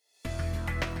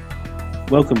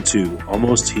Welcome to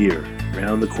Almost Here,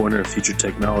 Round the Corner Future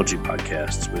Technology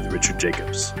podcasts with Richard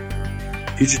Jacobs.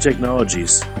 Future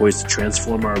technologies poised to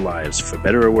transform our lives for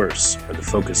better or worse are the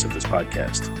focus of this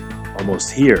podcast.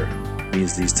 Almost here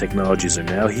means these technologies are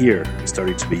now here and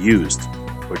starting to be used,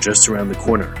 or just around the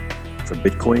corner, from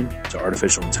Bitcoin to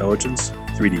artificial intelligence,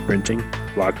 3D printing,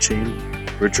 blockchain,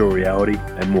 virtual reality,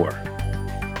 and more.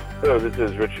 Hello, this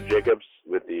is Richard Jacobs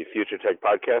with the Future Tech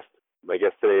Podcast. My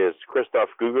guest today is Christoph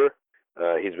Guger.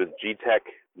 He's with G-Tech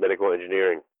Medical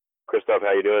Engineering. Christoph,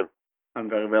 how you doing? I'm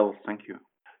very well, thank you.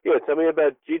 Yeah, tell me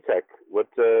about G-Tech. What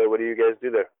do you guys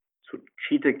do there? So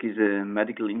G-Tech is a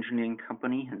medical engineering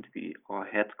company, and our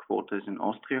headquarters in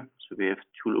Austria. So we have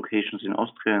two locations in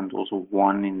Austria and also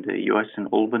one in the US in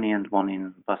Albany and one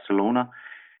in Barcelona.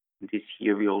 And this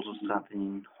year we also started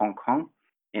in Hong Kong.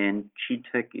 And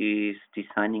G-Tech is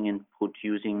designing and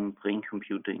producing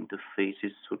brain-computer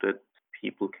interfaces so that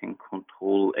people can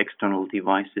control external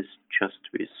devices just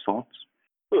with thoughts.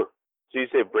 So you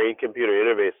say brain-computer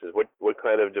interfaces. What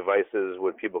kind of devices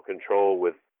would people control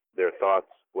with their thoughts?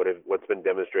 What's been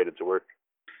demonstrated to work?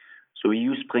 So we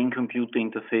use brain-computer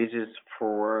interfaces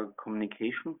for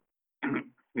communication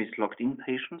with locked-in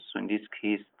patients. So in this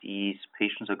case, these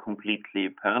patients are completely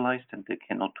paralyzed and they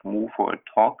cannot move or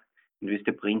talk. And with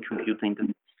the brain-computer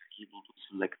interface, we're able to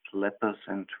select letters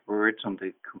and words on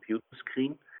the computer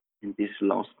screen, and this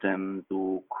allows them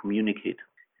to communicate.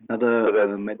 An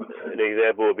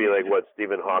example would be like what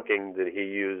Stephen Hawking, did he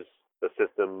use a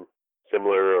system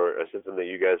similar or a system that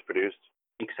you guys produced?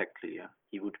 Exactly, yeah.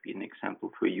 He would be an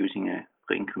example for using a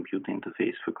brain-computer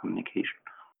interface for communication.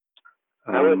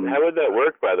 How would that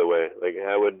work, by the way? Like,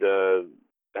 how did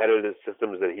the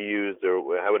systems that he used,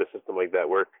 or how would a system like that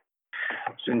work?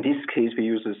 So in this case, we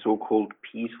use a so-called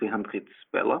P300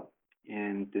 speller,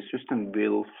 and the system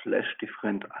will flash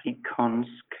different icons,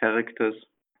 characters,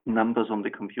 numbers on the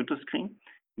computer screen.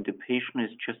 And the patient is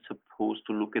just supposed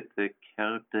to look at the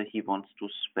character he wants to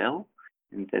spell,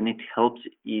 and then it helps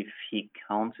if he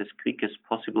counts as quick as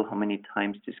possible how many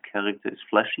times this character is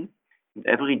flashing. And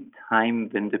every time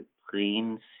when the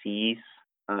brain sees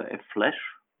a flash,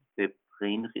 the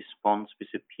brain responds with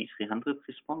a P300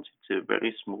 response. It's a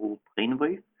very small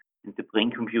brainwave, and the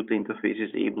brain-computer interface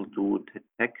is able to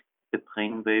detect the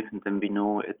brainwave, and then we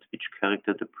know at which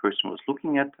character the person was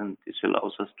looking at, and this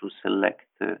allows us to select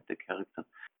the character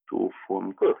to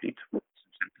form complete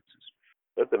sentences.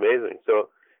 That's amazing. So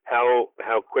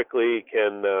how quickly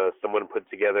can someone put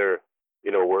together,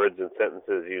 words and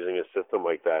sentences using a system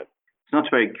like that? It's not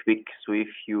very quick. So if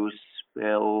you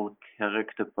spell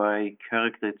character by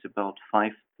character, it's about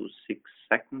 5 to 6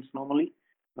 seconds normally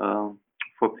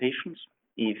for patients.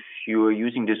 If you are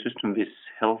using the system with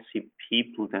healthy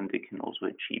people, then they can also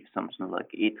achieve something like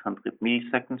 800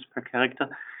 milliseconds per character.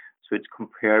 So it's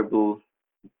comparable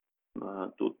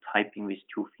to typing with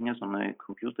 2 fingers on a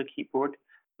computer keyboard.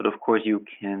 But of course, you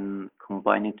can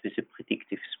combine it with a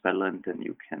predictive speller, and then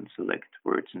you can select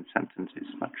words and sentences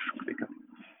much quicker.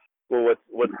 Well,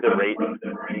 what's the rate?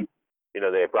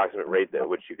 The approximate rate at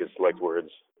which you can select words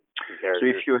and characters.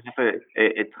 So if you have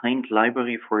a trained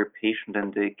library for a patient,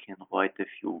 then they can write a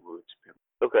few words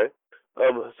per. Okay.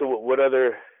 So what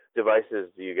other devices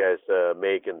do you guys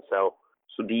make and sell?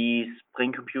 So these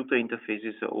brain-computer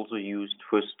interfaces are also used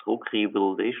for stroke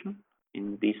rehabilitation.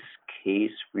 In this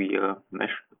case, we are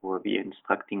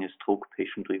instructing a stroke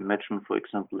patient to imagine, for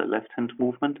example, a left-hand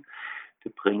movement.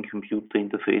 The brain-computer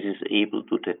interface is able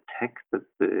to detect that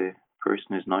the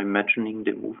person is now imagining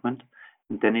the movement,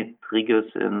 and then it triggers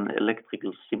an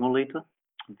electrical stimulator,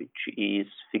 which is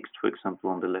fixed, for example,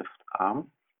 on the left arm,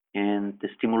 and the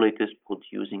stimulator is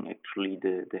producing actually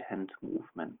the hand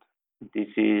movement. This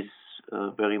is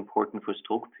very important for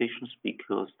stroke patients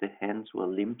because the hands or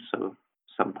limbs are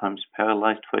sometimes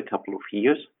paralyzed for a couple of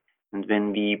years. And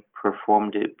when we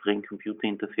perform the brain-computer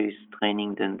interface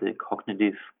training, then the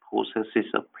cognitive processes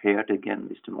are paired again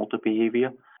with the motor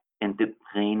behavior, and the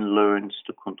brain learns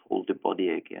to control the body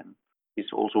again. This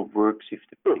also works if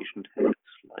the patient has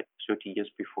like 30 years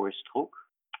before a stroke.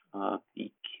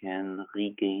 We can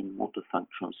regain motor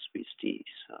functions with these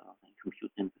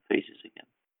computer interfaces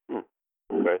again.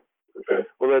 Okay.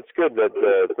 Well, that's good that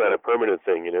it's not a permanent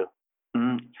thing,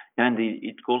 And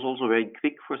it goes also very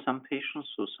quick for some patients.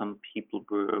 So some people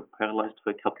were paralyzed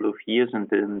for a couple of years, and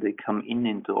then they come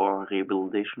into our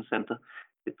rehabilitation center.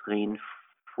 They train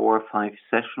 4 or 5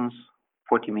 sessions,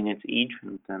 40 minutes each,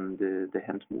 and then the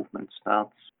hand movement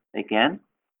starts again.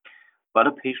 For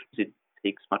other patients, it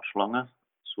takes much longer.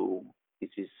 So this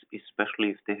is especially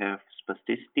if they have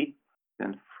spasticity.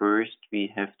 Then first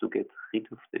we have to get rid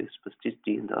of the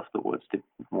spasticity, and afterwards the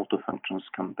motor functions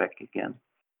come back again.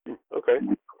 Okay.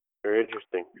 Very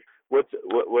interesting.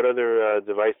 What other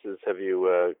devices have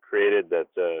you created that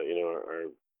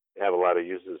have a lot of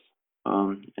uses?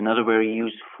 Another very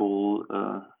useful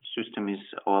system is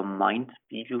our Mind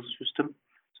Beagle system.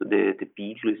 So the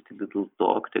beagle is the little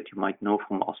dog that you might know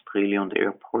from Australia on the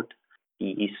airport.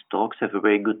 These dogs have a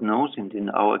very good nose, and in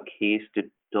our case, the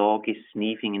dog is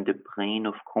sniffing in the brain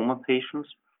of coma patients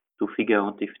to figure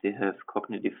out if they have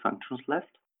cognitive functions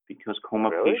left. Because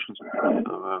coma patients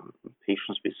are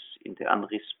patients with in the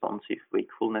unresponsive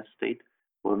wakefulness state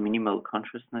or minimal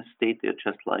consciousness state. They're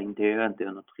just lying there and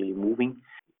they're not really moving.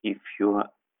 If you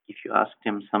ask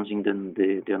them something, then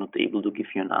they're not able to give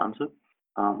you an answer.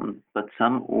 But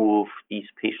some of these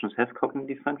patients have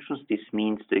cognitive functions. This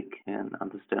means they can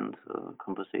understand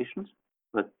conversations,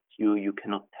 but you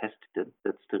cannot test it.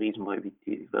 That's the reason why we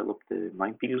developed the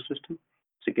Mind Beagle system.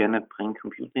 It's again a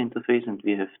brain-computer interface, and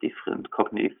we have different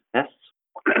cognitive tests.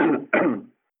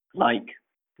 Like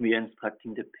we are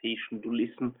instructing the patient to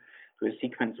listen to a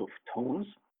sequence of tones,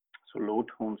 so low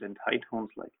tones and high tones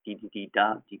like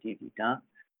di-di-di-da, di-di-di-da.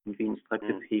 And we instruct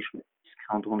the patient to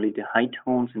discount only the high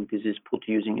tones, and this is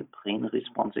producing a brain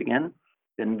response again.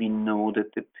 Then we know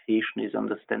that the patient is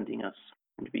understanding us.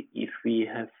 And if we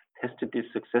have tested this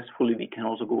successfully, we can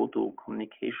also go to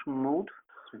communication mode.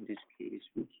 So in this case,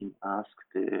 we can ask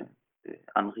the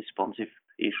unresponsive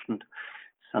patient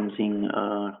something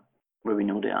where we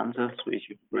know the answer. So is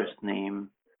your first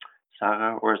name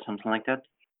Sarah or something like that?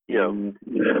 Yeah. And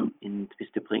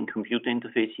with the brain-computer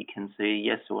interface, he can say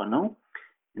yes or no.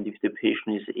 And if the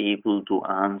patient is able to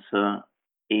answer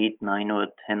 8, 9, or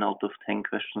 10 out of 10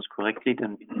 questions correctly,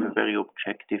 then we have a very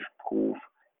objective proof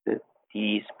that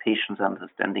these patients are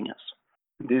understanding us.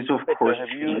 This, of course,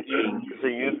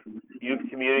 you've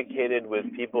communicated with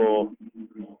people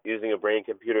using a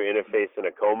brain-computer interface in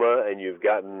a coma, and you've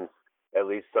gotten at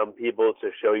least some people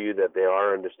to show you that they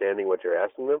are understanding what you're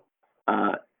asking them?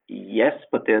 Yes,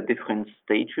 but there are different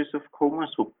stages of coma.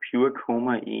 So pure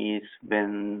coma is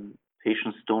when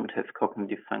patients don't have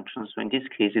cognitive functions. So in this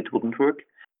case, it wouldn't work.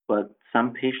 But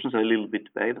some patients are a little bit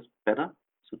better.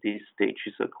 So these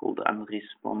stages are called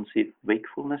unresponsive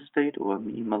wakefulness state or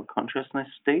minimal consciousness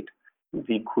state.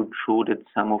 We could show that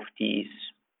some of these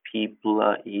people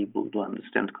are able to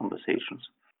understand conversations.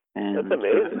 And that's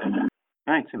amazing.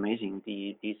 Yeah, it's amazing.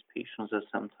 These patients are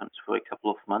sometimes for a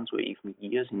couple of months or even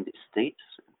years in this state.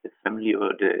 The family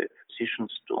or the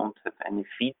physicians don't have any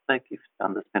feedback if they're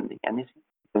understanding anything.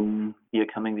 Then we are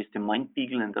coming with the Mind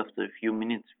Beagle, and after a few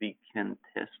minutes we can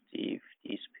test if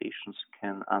these patients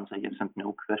can answer yes and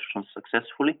no questions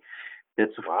successfully.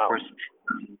 That's of course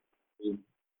the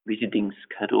visiting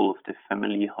schedule of the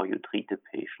family, how you treat the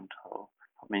patient, how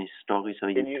many stories are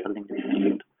you telling the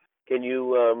patient. Can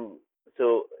you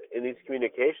so in these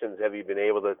communications, have you been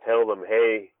able to tell them,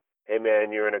 hey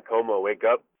man, you're in a coma, wake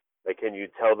up? Like, can you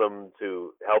tell them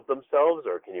to help themselves,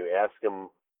 or can you ask them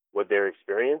what they're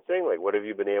experiencing? Like, what have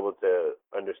you been able to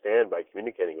understand by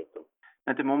communicating with them?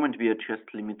 At the moment, we are just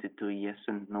limited to yes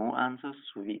and no answers.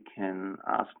 We can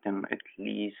ask them at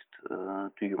least,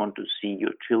 do you want to see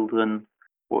your children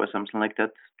or something like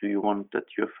that? Do you want that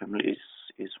your family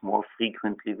is more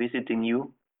frequently visiting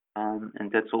you? And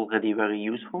that's already very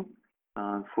useful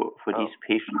for these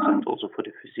patients and also for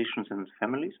the physicians and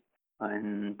families.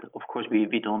 And of course,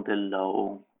 we don't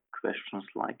allow questions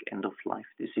like end-of-life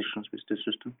decisions with the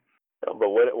system. No, but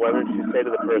why don't you say to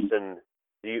the person,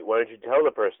 why don't you tell the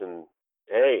person,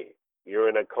 hey, you're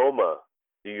in a coma.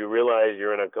 Do you realize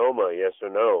you're in a coma? Yes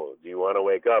or no? Do you want to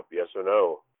wake up? Yes or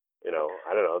no? You know,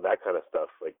 I don't know, that kind of stuff.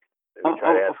 Like, of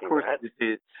course,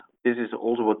 this is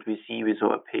also what we see with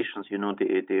our patients. You know,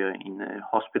 they are in a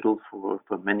hospital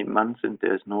for many months, and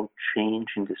there's no change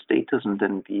in the status. And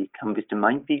then we come with the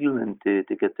Mind Beagle, and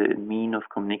they get the mean of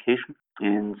communication,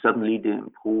 and suddenly they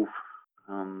improve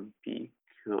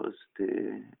because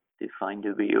they find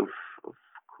a way of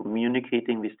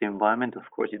communicating with the environment. Of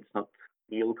course, it's not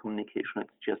real communication;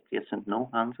 it's just yes and no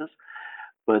answers.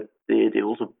 But they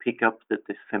also pick up that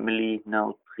the family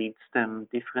now treats them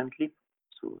differently.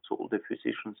 So all the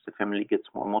physicians, the family gets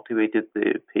more motivated,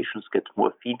 the patients get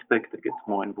more feedback, they get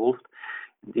more involved.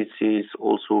 This is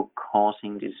also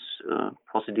causing these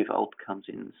positive outcomes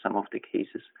in some of the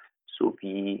cases. So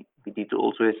we did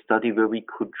also a study where we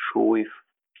could show if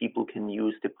people can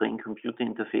use the brain-computer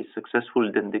interface successfully,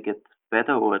 then they get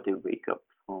better or they wake up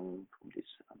from this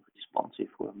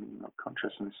unresponsive or minimal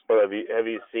consciousness. Well, have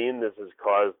you seen this has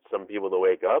caused some people to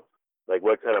wake up? Like,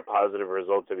 what kind of positive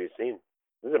results have you seen?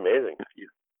 This is amazing.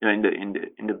 Yeah,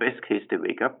 in the best case, they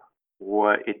wake up,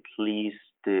 or at least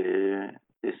they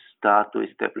start to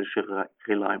establish a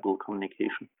reliable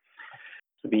communication.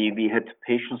 So we had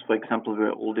patients, for example,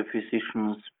 where all the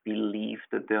physicians believe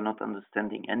that they're not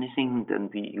understanding anything. Then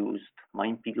we used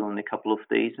MindBeagle in a couple of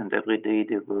days, and every day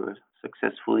they were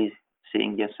successfully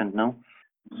saying yes and no.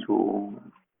 So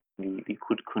we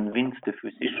could convince the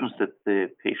physicians that the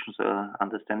patients are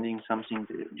understanding something.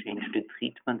 They changed the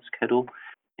treatment schedule,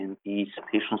 and these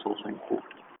patients also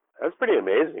improved. That's pretty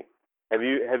amazing. Have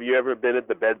you ever been at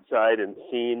the bedside and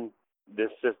seen this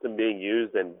system being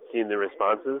used and seen the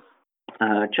responses?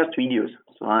 Just videos.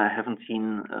 So I haven't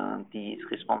seen these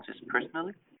responses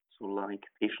personally. So like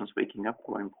patients waking up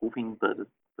or improving, but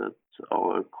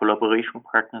our collaboration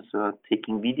partners are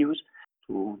taking videos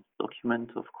to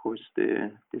document, of course,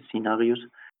 the scenarios.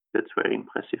 That's very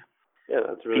impressive. Yeah,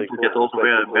 that's really People cool. get also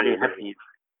very happy.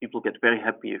 People get very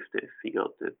happy if they figure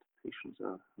out that patients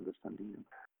are understanding them.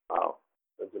 Wow,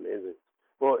 that's amazing.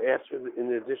 Well,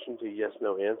 in addition to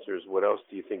yes/no answers, what else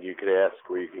do you think you could ask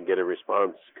where you can get a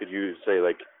response? Could you say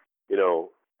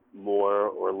more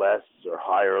or less or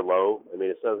high or low? I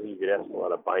mean, it sounds like you could ask a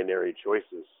lot of binary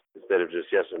choices instead of just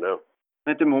yes or no.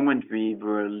 At the moment, we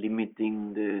were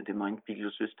limiting the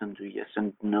MindBeagle system to yes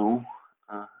and no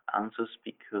answers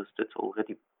because that's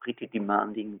already pretty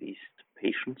demanding these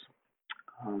patients,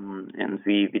 and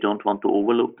we don't want to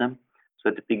overload them. So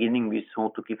at the beginning, we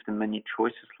thought to give them many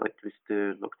choices, like with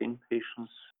the logged-in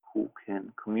patients who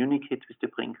can communicate with the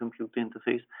brain-computer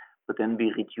interface. But then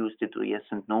we reduced it to yes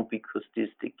and no because this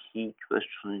is the key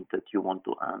question that you want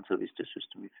to answer with the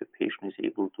system. If a patient is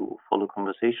able to follow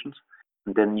conversations,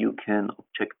 and then you can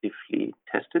objectively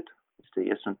test it with the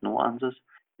yes and no answers.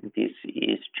 And this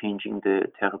is changing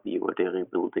the therapy or the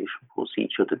rehabilitation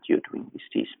procedure that you're doing with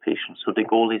these patients. So the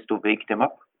goal is to wake them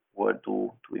up or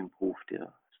to improve their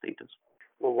status.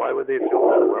 Well, why would they feel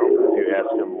that well if you ask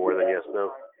them more than yes,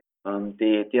 no?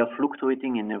 They are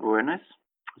fluctuating in awareness.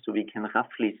 So we can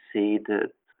roughly say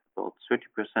that about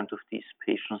 30% of these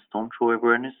patients don't show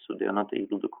awareness, so they are not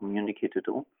able to communicate at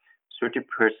all.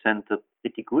 30% are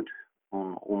pretty good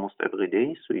on almost every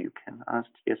day, so you can ask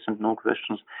yes and no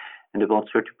questions. And about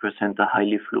 30% are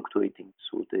highly fluctuating,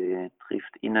 so they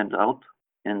drift in and out.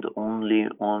 And only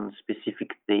on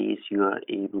specific days you are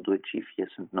able to achieve yes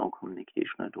and no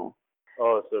communication at all.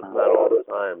 Oh, so it's not all the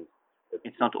time.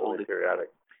 It's not all the periodic.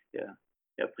 Yeah,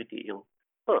 they're pretty ill.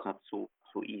 Huh. It's not so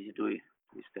easy to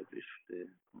establish the.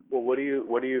 Well, what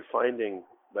are you finding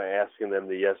by asking them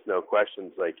the yes/no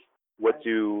questions? Like, what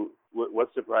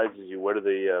surprises you? What are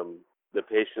the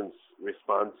patients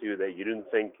respond to that you didn't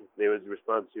think they would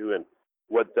respond to, and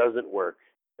what doesn't work?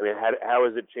 I mean, how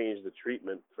has it changed the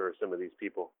treatment for some of these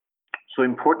people? So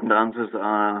important answers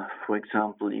are, for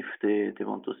example, if they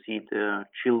want to see their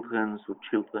children, so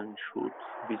children should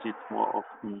visit more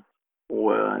often,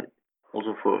 or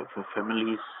also for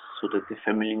families, so that the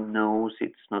family knows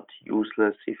it's not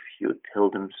useless if you tell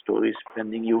them stories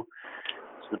pending you.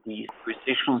 So these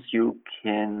physicians, you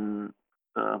can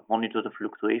monitor the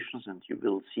fluctuations and you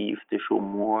will see if they show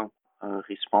more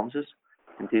responses.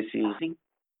 And this is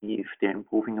if they're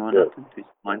improving or not. And with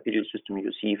MindBeagle system,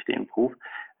 you see if they improve.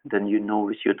 Then you know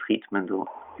with your treatment or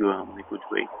you are on a good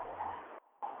way.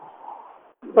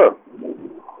 Huh.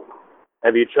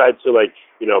 Have you tried to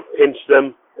pinch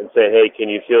them and say, hey, can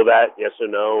you feel that? Yes or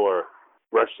no? Or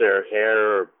brush their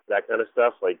hair or that kind of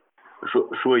stuff?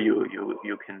 Sure,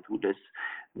 you can do this.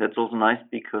 That's also nice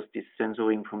because this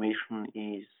sensory information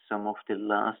is some of the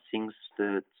last things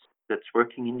that's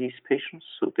working in these patients.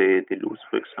 So they lose,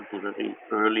 for example, very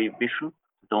early vision,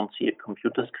 don't see a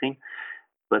computer screen,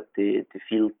 but they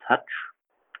feel touch.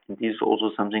 And this is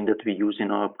also something that we use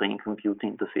in our brain-computer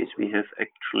interface. We have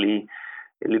actually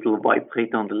a little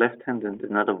vibrator on the left hand and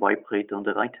another vibrator on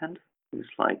the right hand. It's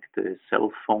like the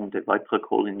cell phone, the vibrator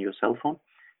call in your cell phone.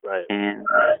 Right. And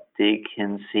they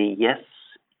can say yes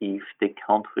if they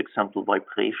count, for example,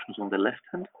 vibrations on the left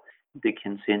hand. They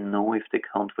can say no if they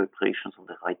count vibrations on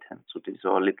the right hand. So these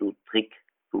are a little trick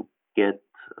to get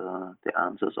the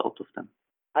answers out of them.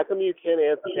 How come you can't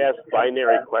ask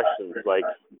binary questions like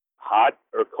hot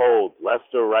or cold,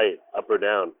 left or right, up or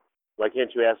down? Why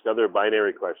can't you ask other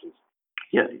binary questions?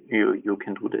 Yeah, you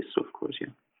can do this, of course,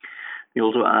 yeah. We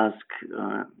also ask,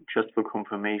 just for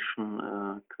confirmation,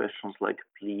 questions like,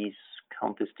 please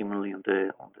count the stimuli on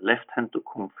the left hand to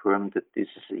confirm that this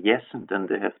is a yes, and then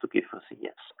they have to give us a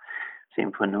yes.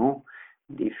 Same for no.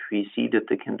 And if we see that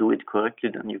they can do it correctly,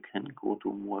 then you can go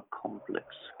to more complex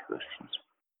questions.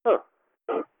 Huh.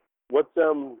 What's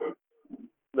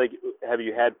have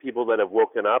you had people that have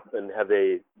woken up and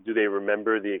do they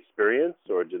remember the experience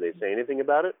or do they say anything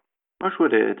about it? I'm sure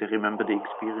they remember the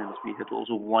experience. We had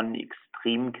also one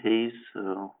extreme case,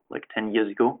 like 10 years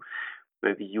ago,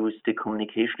 where we used the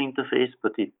communication interface,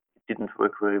 but it didn't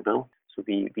work very well. So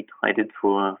we tried it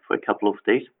for a couple of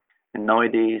days. And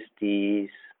nowadays,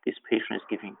 this patient is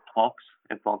giving talks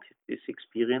about this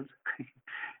experience.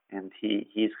 And he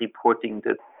is reporting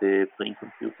that the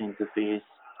brain-computer interface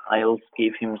trials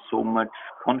gave him so much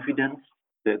confidence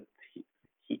that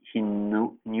he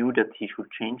knew that he should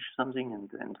change something,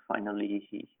 and finally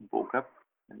he woke up,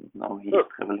 and now he's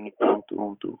traveling around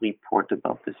to report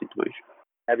about the situation.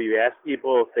 Have you asked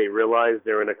people if they realize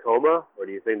they're in a coma, or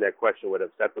do you think that question would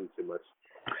upset them too much?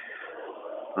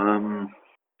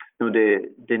 No,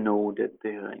 they know that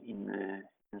they are in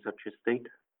such a state.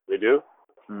 They do?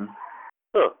 Mm.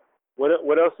 Huh.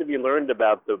 What else have you learned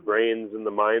about the brains and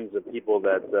the minds of people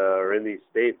that are in these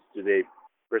states? Do they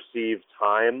perceive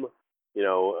time?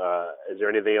 Is there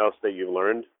anything else that you've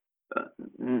learned?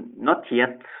 Not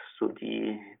yet. So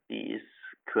these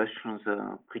questions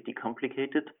are pretty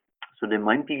complicated. So the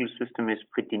Mind-Beagle system is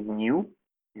pretty new,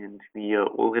 and we are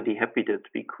already happy that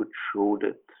we could show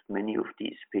that many of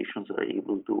these patients are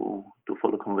able to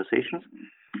follow conversations.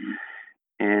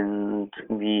 And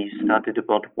we started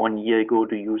about 1 year ago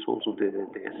to use also the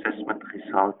assessment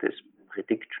result as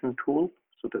prediction tool,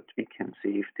 so that we can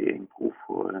see if they improve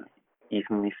or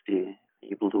even if they're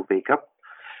able to wake up.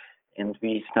 And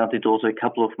we started also a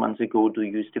couple of months ago to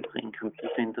use the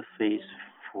brain-computer interface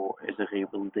as a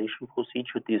rehabilitation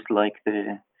procedure. This is like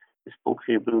the stroke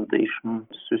rehabilitation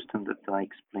system that I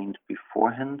explained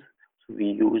beforehand. So we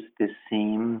use the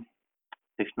same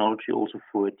technology also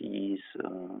for these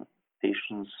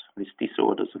patients with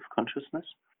disorders of consciousness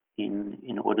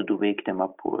in order to wake them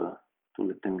up or to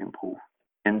let them improve.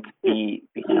 And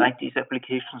beside these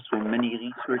applications, so in many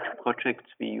research projects,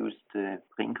 we use the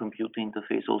brain-computer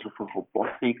interface also for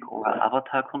robotic or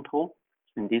avatar control.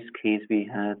 In this case, we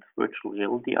had virtual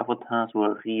reality avatars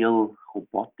or real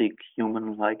robotic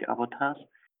human-like avatars.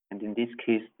 And in this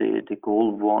case, the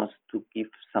goal was to give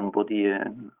somebody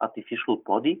an artificial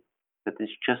body that is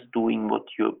just doing what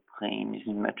your brain is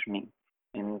imagining.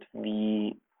 And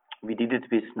we did it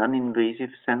with non-invasive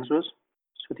sensors.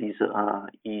 So these are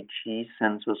EEG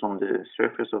sensors on the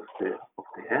surface of the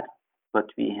head. But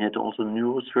we had also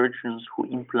neurosurgeons who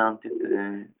implanted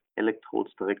the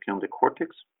electrodes directly on the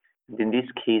cortex. And in this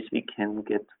case, we can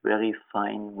get very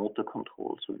fine motor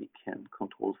control. So we can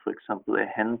control, for example,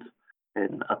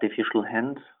 an artificial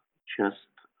hand, just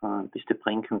with the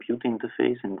brain-computer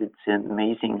interface. And it's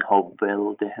amazing how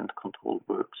well the hand control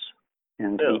works.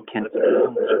 And we can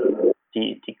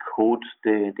decode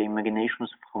the imaginations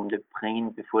from the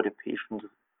brain before the patient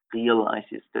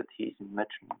realizes that he's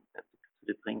imagining that.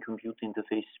 The brain-computer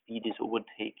interface speed is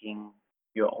overtaking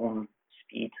your own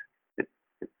speed.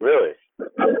 Really?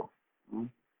 Mm-hmm.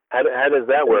 How does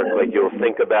that work? Like you'll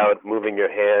think about moving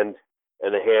your hand,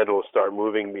 and the hand will start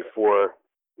moving before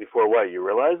what? You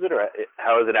realize it, or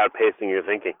how is it outpacing your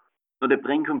thinking? So the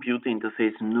brain-computer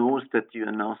interface knows that you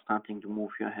are now starting to move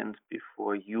your hand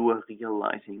before you are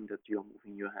realizing that you are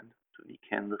moving your hand. So we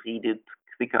can read it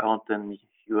quicker out than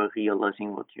you are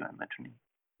realizing what you are imagining.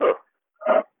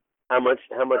 Huh. How much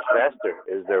faster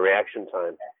is the reaction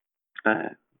time?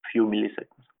 A few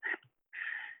milliseconds.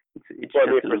 It's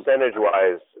well,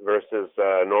 percentage-wise versus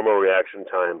normal reaction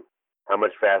time, how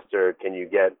much faster can you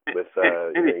get with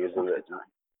using it?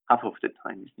 Half of the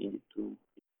time is needed to.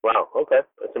 Wow, okay.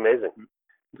 That's amazing.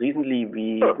 Recently,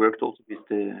 we worked also with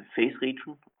the face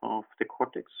region of the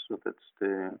cortex. So that's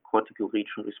the cortical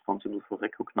region responsible for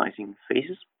recognizing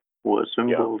faces or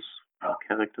symbols,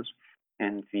 characters.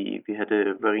 And we had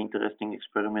a very interesting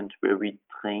experiment where we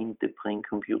trained the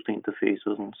brain-computer interface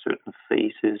on certain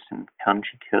faces and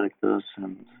kanji characters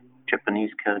and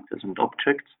Japanese characters and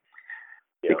objects.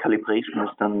 The calibration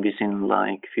was done within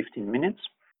like 15 minutes.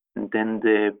 And then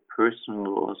the person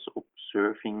was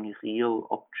observing real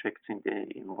objects in the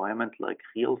environment, like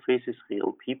real faces,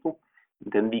 real people.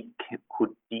 And then we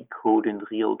could decode in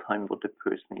real time what the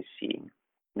person is seeing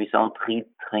without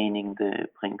retraining the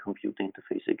brain-computer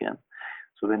interface again.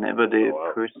 So whenever the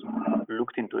person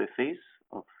looked into a face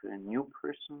of a new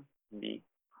person, we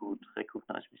could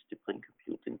recognize with the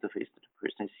brain-computer interface that the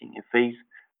person is seeing a face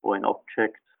or an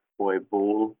object or a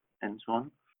bowl and so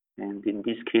on. And in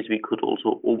this case, we could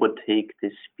also overtake the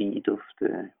speed of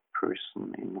the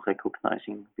person in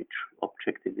recognizing which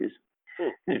object it is.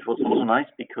 And it was also nice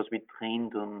because we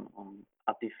trained on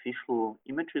artificial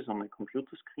images on a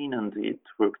computer screen, and it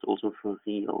worked also for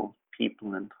real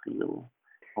people and real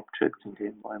objects in the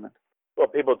environment. Well,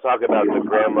 people talk about the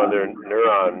grandmother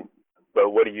neuron,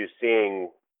 but what are you seeing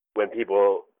when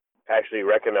people actually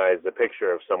recognize the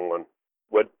picture of someone?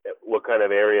 What kind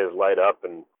of areas light up,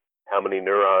 and how many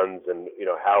neurons, and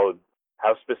how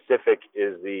how specific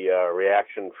is the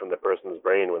reaction from the person's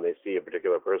brain when they see a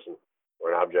particular person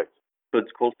or an object? So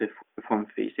it's called the fulviform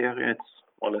phase area. It's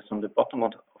more or less on the bottom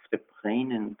of the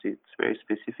brain, and it's very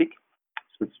specific.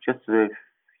 So it's just a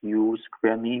few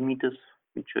square millimeters,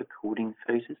 which are coding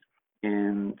phases.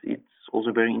 And it's also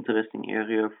a very interesting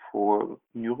area for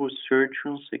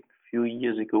neurosurgeons. A few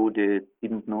years ago, they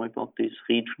didn't know about this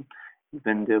region.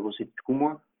 When there was a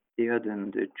tumor there,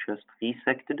 then they just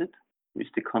resected it, with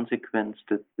the consequence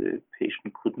that the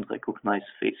patient couldn't recognize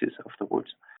faces afterwards.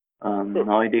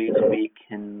 Nowadays, we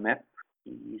can map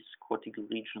these cortical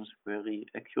regions very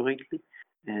accurately,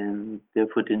 and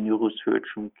therefore the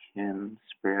neurosurgeon can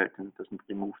spare it and doesn't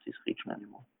remove this region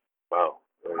anymore. Wow,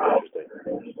 very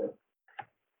interesting.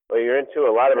 Well, you're into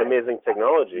a lot of amazing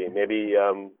technology. Maybe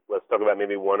let's talk about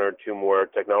maybe one or two more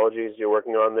technologies you're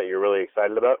working on that you're really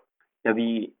excited about. Yeah,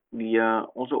 we are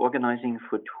also organizing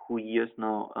for 2 years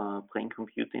now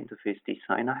brain-computer interface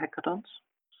designer hackathons.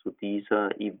 So these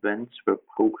are events where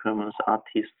programmers,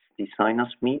 artists,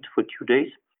 designers meet for 2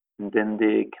 days, and then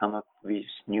they come up with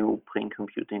new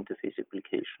brain-computer interface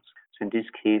applications. So in this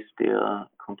case, they are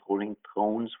controlling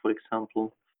drones, for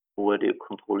example, or they're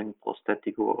controlling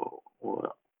prosthetic or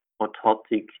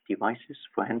orthotic devices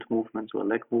for hand movements or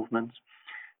leg movements.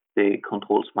 They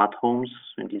control smart homes.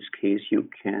 In this case, you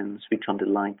can switch on the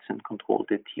lights and control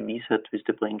the TV set with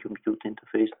the brain-computer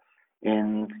interface.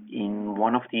 And in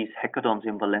one of these hackathons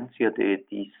in Valencia, they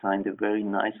designed a very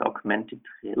nice augmented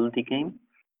reality game.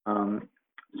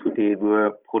 So they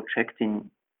were projecting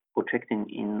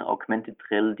in augmented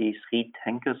reality 3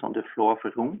 tankers on the floor of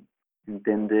a room. And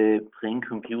then the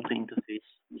brain-computer interface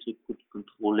also could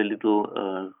control a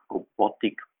little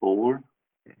robotic bowl.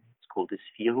 It's called a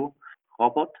Sphero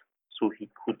robot. So he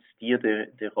could steer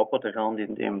the robot around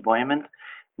in the environment.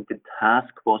 And the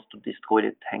task was to destroy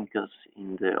the tankers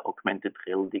in the augmented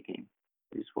reality game.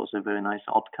 This was a very nice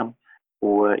outcome.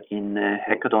 Or in a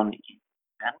hackathon in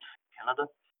Banff, Canada,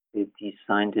 they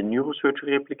designed a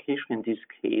neurosurgery application. In this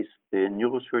case, the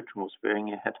neurosurgeon was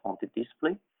wearing a head-mounted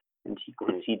display, and he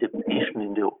could see the patient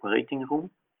in the operating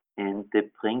room. And the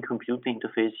brain-computer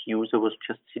interface user was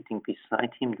just sitting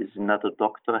beside him. There's another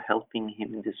doctor helping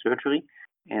him in the surgery.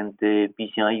 And the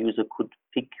BCI user could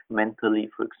pick mentally,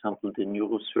 for example, the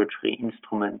neurosurgery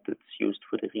instrument that's used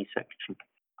for the resection.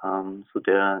 So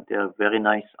there are very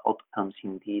nice outcomes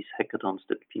in these hackathons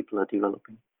that people are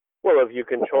developing. Well, if you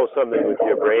control something with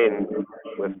your brain,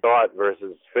 with thought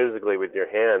versus physically with your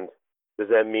hand, does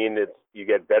that mean that you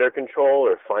get better control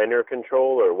or finer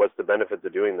control, or what's the benefit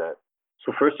of doing that?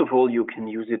 So first of all, you can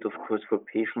use it, of course, for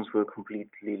patients who are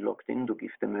completely locked in, to give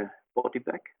them a body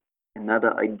back.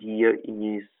 Another idea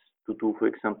is to do, for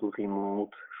example,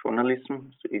 remote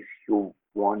journalism. So if you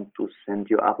want to send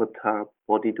your avatar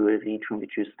body to a region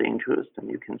which is dangerous, then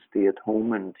you can stay at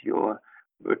home and your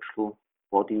virtual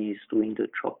body is doing the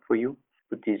job for you.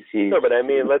 But this is... No, but I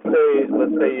mean, let's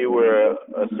say you were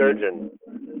a surgeon.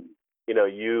 You know,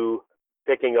 you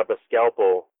picking up a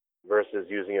scalpel versus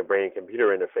using a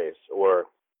brain-computer interface, or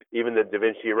even the Da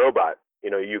Vinci robot. You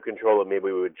know, you control it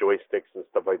maybe with joysticks and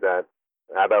stuff like that.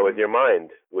 How about with your mind?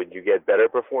 Would you get better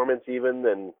performance even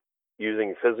than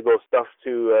using physical stuff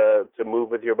to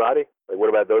move with your body? Like, what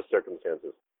about those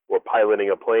circumstances? Or piloting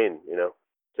a plane, you know,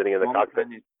 sitting in the cockpit?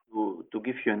 To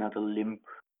give you another limb,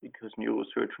 because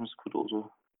neurosurgeons could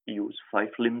also use 5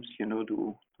 limbs, you know,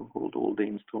 to hold all the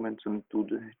instruments and do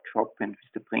the job. And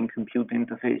with the brain-computer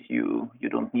interface, you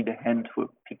don't need a hand for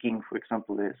picking, for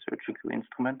example, a surgical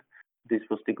instrument. This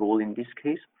was the goal in this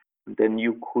case. And then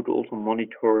you could also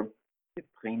monitor the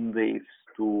brain waves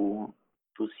to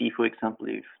see, for example,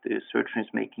 if the surgeon is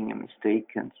making a mistake,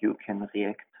 and you can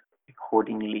react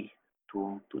accordingly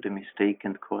to the mistake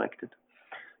and correct it.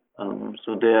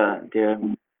 So there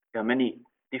are many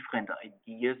different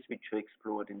ideas which are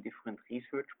explored in different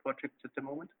research projects at the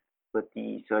moment, but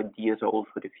these ideas are all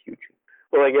for the future.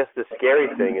 Well, I guess the scary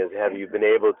thing is, have you been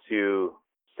able to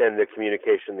send the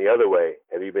communication the other way?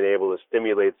 Have you been able to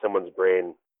stimulate someone's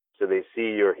brain so they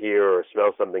see or hear or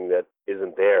smell something that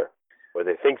isn't there, or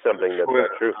they think something that's not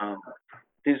true?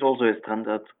 This is also a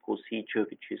standard procedure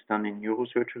which is done in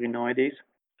neurosurgery nowadays.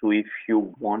 So if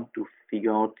you want to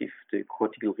figure out if the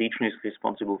cortical region is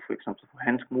responsible, for example, for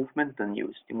hand movement, then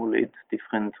you stimulate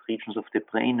different regions of the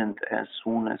brain, and as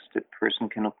soon as the person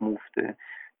cannot move the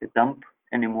dump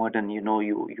anymore, then you know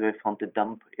you have found the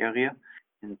dump area,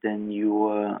 and then you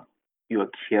are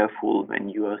careful when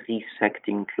you are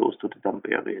resecting close to the dump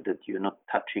area that you're not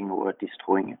touching or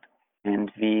destroying it.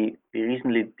 And we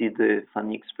recently did a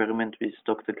funny experiment with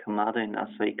Dr. Kamada in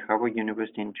Asaikawa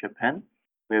University in Japan,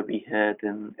 where we had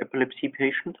an epilepsy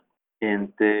patient,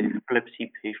 And the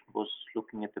epilepsy patient was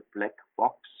looking at the black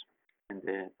box and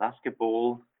the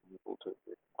basketball and also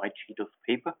the white sheet of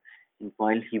paper. And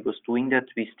while he was doing that,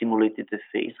 we stimulated the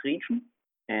face region.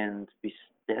 And with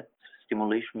that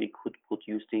stimulation, we could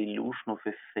produce the illusion of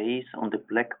a face on the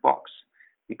black box.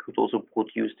 We could also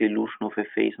produce the illusion of a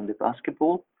face on the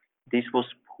basketball. This was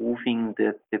proving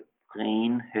that the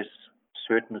brain has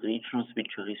certain regions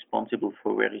which are responsible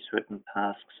for very certain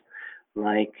tasks,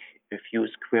 like a few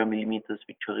square millimeters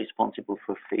which are responsible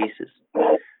for faces.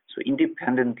 So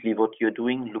independently what you're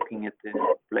doing, looking at the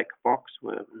black box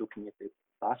or looking at the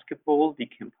basketball, we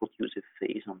can produce a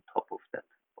face on top of that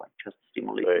by just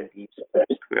stimulating these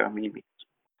square millimeters.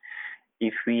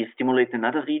 If we stimulate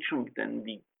another region, then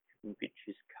which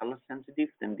is color sensitive,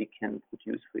 then we can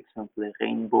produce, for example, a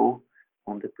rainbow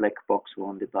on the black box or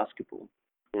on the basketball.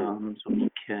 So we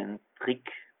can trick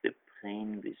the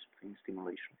brain with brain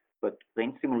stimulation. But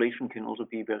brain stimulation can also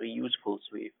be very useful.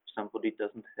 So if somebody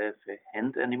doesn't have a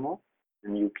hand anymore,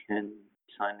 then you can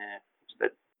design a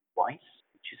device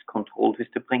which is controlled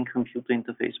with the brain-computer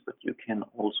interface, but you can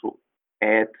also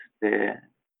add the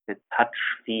touch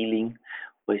feeling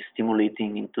by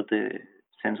stimulating into the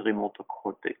sensory motor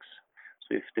cortex.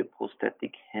 So if the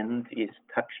prosthetic hand is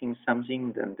touching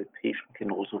something, then the patient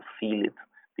can also feel it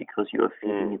because you are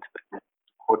feeling it by the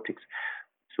cortex.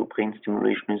 So brain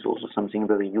stimulation is also something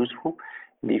very useful.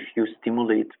 And if you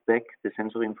stimulate back the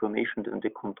sensory information, then the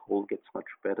control gets much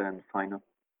better and finer.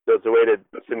 So it's a way to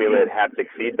simulate haptic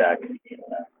feedback.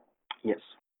 Yes.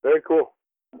 Very cool.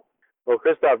 Well,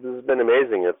 Christoph, this has been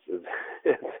amazing.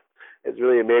 It's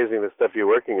really amazing the stuff you're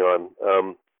working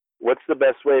on. What's the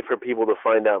best way for people to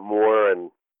find out more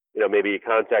and, maybe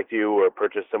contact you or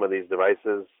purchase some of these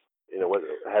devices?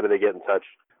 How do they get in touch?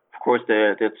 Of course,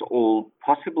 that's all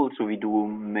possible. So we do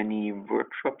many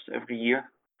workshops every year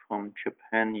from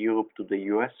Japan, Europe to the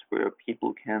US, where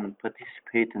people can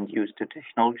participate and use the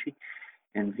technology.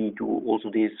 And we do also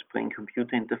these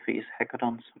brain-computer interface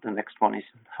hackathons. So the next one is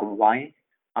in Hawaii,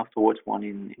 afterwards one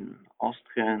in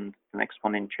Austria, and the next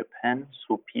one in Japan.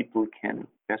 So people can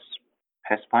just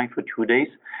pass by for 2 days,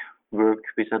 work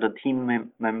with other team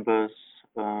members,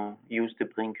 use the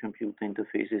brain-computer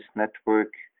interfaces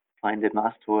network, find a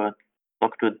master or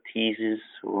doctorate thesis,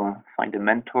 or find a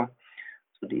mentor.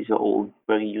 So these are all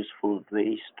very useful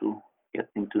ways to get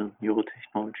into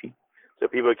neurotechnology. So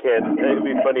people can. It would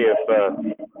be funny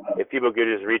if people could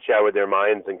just reach out with their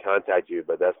minds and contact you,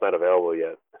 but that's not available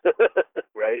yet,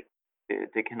 right?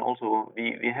 They can also.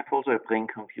 We have also a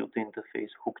brain-computer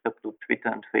interface hooked up to Twitter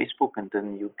and Facebook, and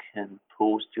then you can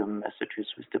post your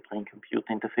messages with the brain-computer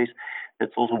interface.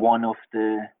 That's also one of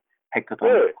the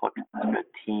hackathon projects where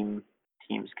teams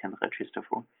can register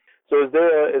for. So is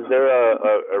there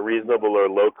a reasonable or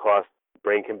low-cost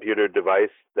brain-computer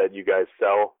device that you guys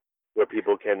sell where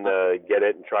people can get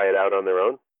it and try it out on their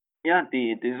own? Yeah,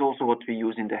 this is also what we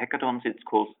use in the hackathons. It's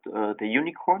called the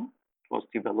Unicorn. It was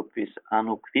developed with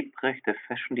Arno Quiprecht, a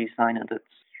fashion designer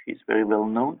he's very well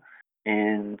known.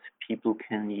 And people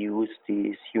can use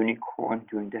this Unicorn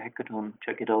during the hackathon,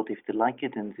 check it out if they like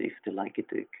it, and if they like it,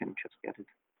 they can just get it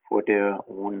for their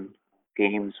own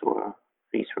games or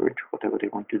research, whatever they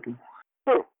want to do.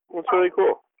 Oh, that's really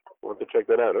cool. I want to check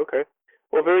that out. Okay.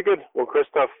 Well, very good. Well,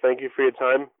 Christoph, thank you for your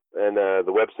time. And the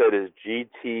website is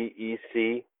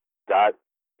gtec.at,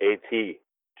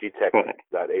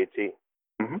 gtech.at.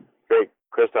 Mm-hmm. Great.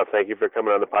 Christoph, thank you for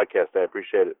coming on the podcast. I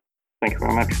appreciate it. Thank you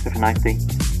very much. Have a nice day.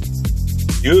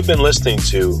 You have been listening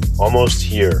to Almost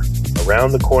Here,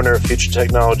 Around the Corner Future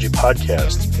Technology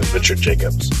podcast with Richard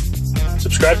Jacobs.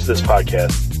 Subscribe to this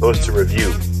podcast, post a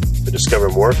review to discover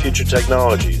more future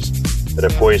technologies that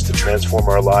are poised to transform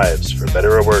our lives for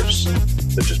better or worse,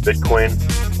 such as Bitcoin,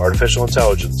 artificial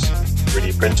intelligence,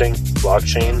 3D printing,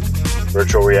 blockchain,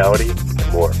 virtual reality,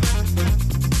 and more.